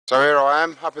So here I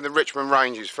am, up in the Richmond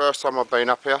Ranges. First time I've been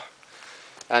up here,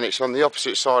 and it's on the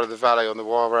opposite side of the valley, on the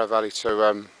Wire Valley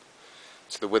to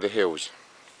the Wither Hills.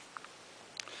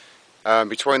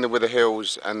 Between the Wither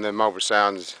Hills and the Marlborough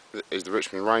Sounds is the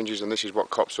Richmond Ranges, and this is what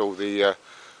cops all the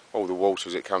water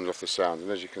as it comes off the Sounds.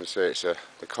 And as you can see, it's the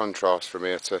contrast from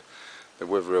here to the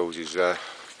Wither Hills is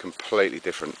completely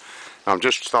different. Now, I'm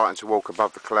just starting to walk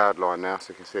above the cloud line now, so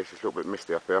you can see it's just a little bit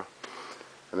misty up here,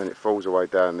 and then it falls away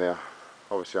down there.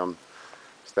 Obviously I'm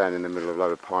standing in the middle of a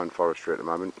load of pine forestry at the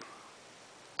moment.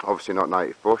 Obviously not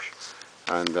native bush,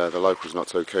 and the locals not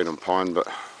too keen on pine, but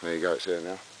there you go, it's here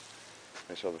now.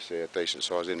 It's obviously a decent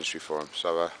sized industry for them.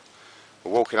 So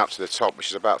we're walking up to the top, which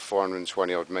is about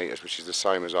 420 odd metres, which is the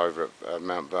same as over at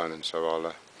Mount Vernon. So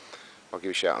I'll give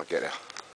you a shout when I get there.